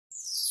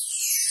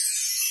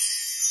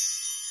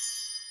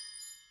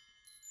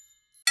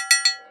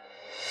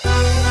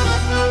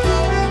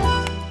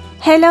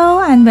Hello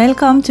and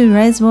welcome to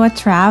Resort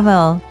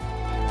Travel.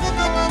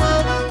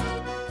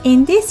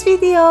 In this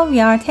video, we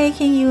are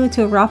taking you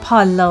to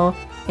Rapallo,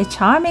 a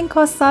charming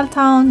coastal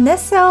town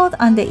nestled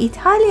on the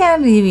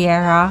Italian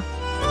Riviera.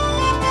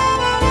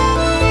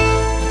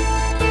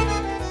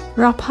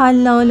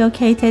 Rapallo,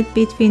 located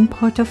between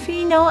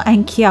Portofino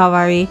and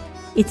Chiavari,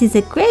 it is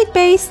a great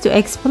base to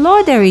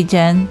explore the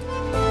region.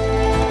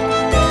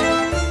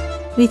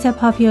 With a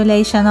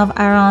population of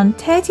around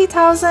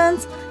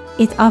 30,000,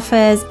 it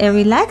offers a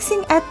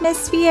relaxing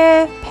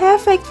atmosphere,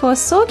 perfect for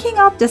soaking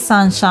up the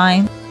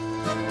sunshine.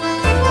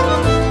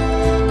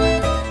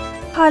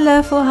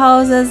 Colorful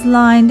houses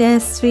line the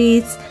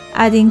streets,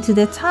 adding to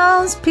the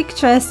town's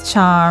picturesque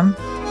charm.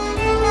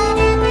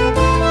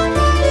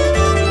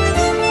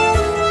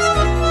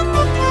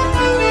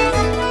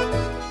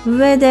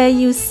 Whether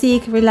you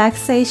seek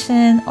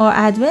relaxation or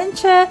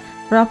adventure,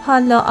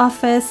 Rapallo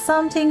offers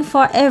something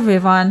for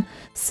everyone.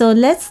 So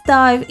let's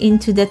dive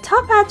into the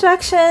top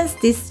attractions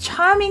this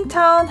charming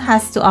town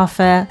has to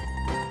offer.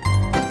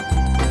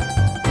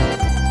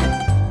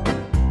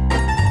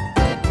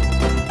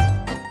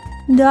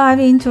 Dive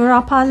into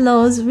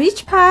Rapallo's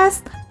rich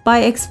past by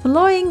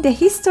exploring the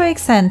historic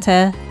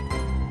center.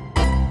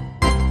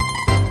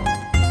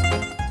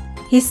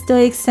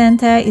 Historic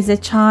center is a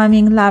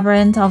charming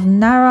labyrinth of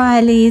narrow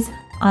alleys,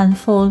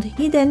 unfold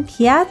hidden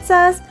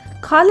piazzas,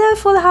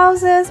 colorful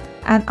houses,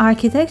 and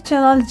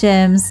architectural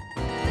gems.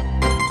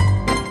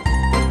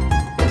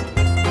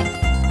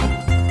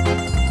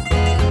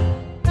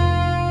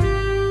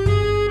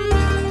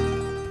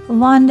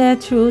 Wander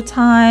through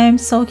time,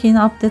 soaking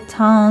up the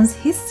town's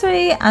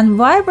history and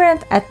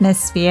vibrant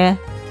atmosphere.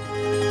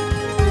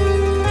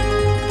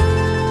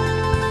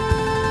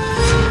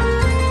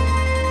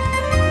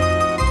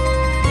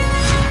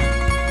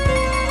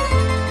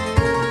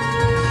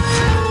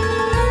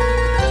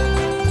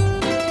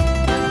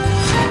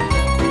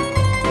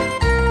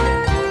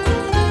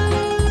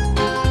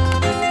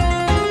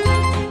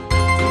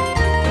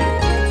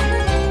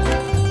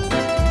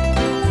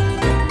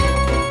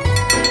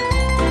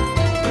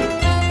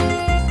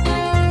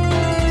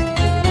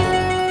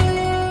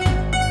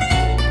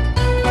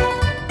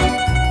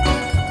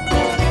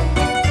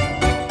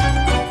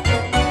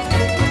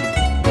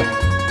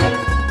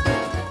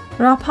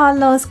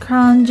 Rapallo's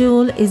crown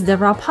jewel is the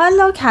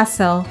Rapallo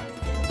Castle.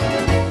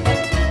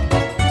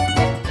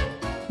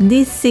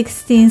 This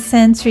 16th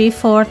century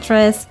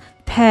fortress,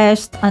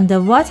 perched on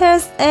the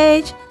water's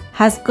edge,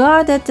 has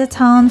guarded the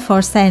town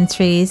for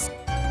centuries.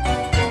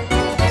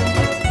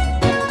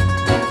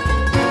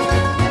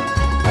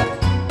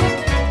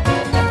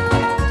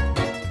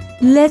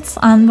 Let's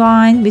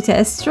unwind with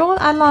a stroll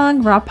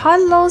along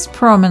Rapallo's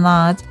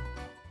Promenade.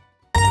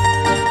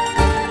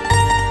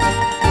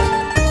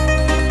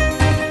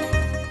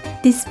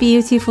 This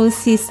beautiful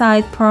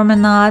seaside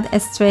promenade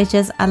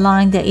stretches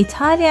along the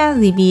Italian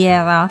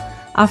Riviera,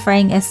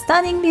 offering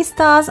stunning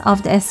vistas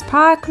of the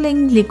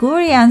sparkling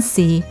Ligurian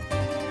Sea.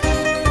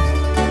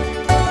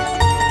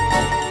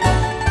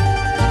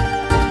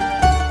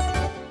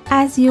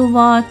 As you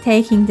walk,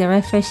 taking the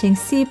refreshing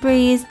sea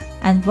breeze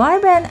and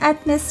vibrant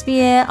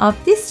atmosphere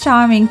of this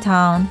charming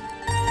town.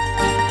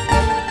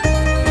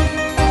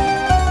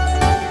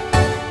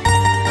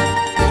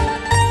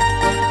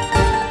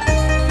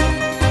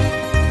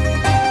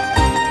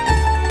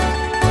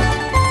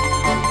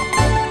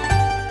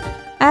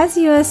 As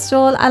you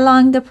stroll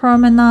along the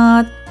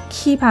promenade,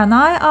 keep an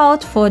eye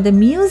out for the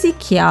music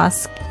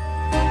kiosk.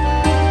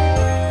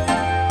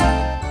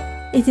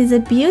 It is a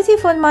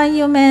beautiful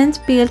monument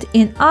built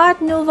in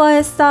Art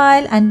Nouveau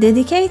style and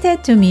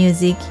dedicated to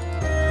music.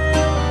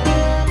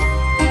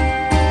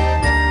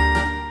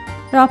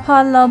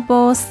 Rapallo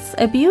boasts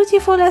a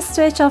beautiful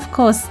stretch of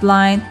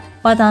coastline,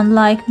 but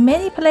unlike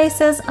many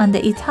places on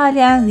the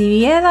Italian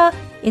Riviera,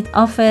 it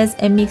offers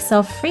a mix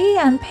of free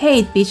and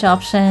paid beach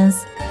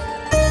options.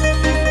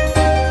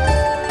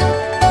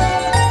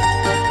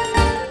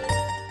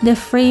 The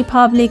free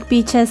public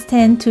beaches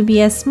tend to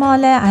be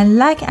smaller and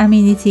lack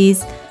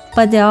amenities,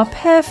 but they are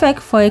perfect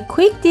for a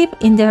quick dip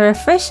in the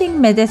refreshing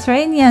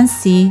Mediterranean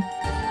Sea.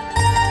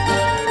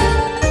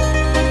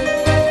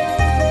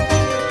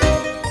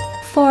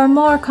 For a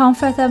more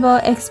comfortable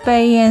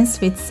experience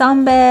with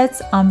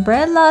sunbeds,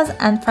 umbrellas,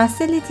 and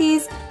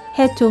facilities,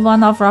 head to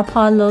one of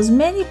Rapallo's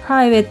many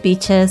private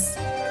beaches.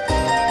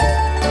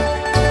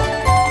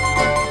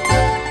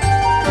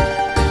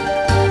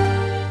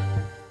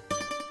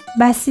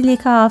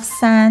 Basilica of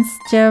Saints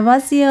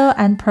Gervasio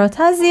and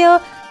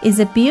Protasio is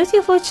a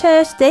beautiful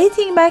church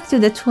dating back to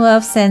the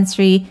 12th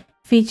century,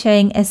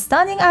 featuring a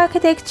stunning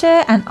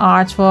architecture and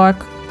artwork.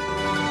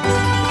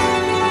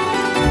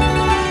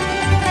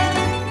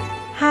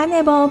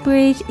 Hannibal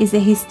Bridge is a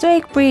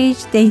historic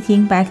bridge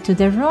dating back to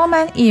the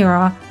Roman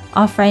era,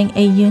 offering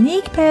a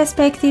unique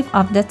perspective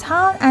of the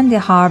town and the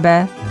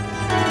harbour.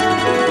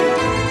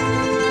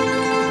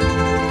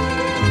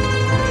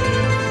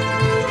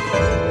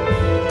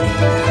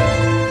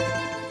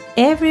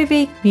 Every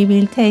week, we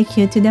will take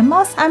you to the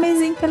most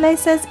amazing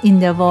places in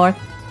the world.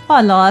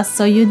 Follow us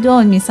so you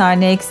don't miss our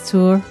next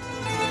tour.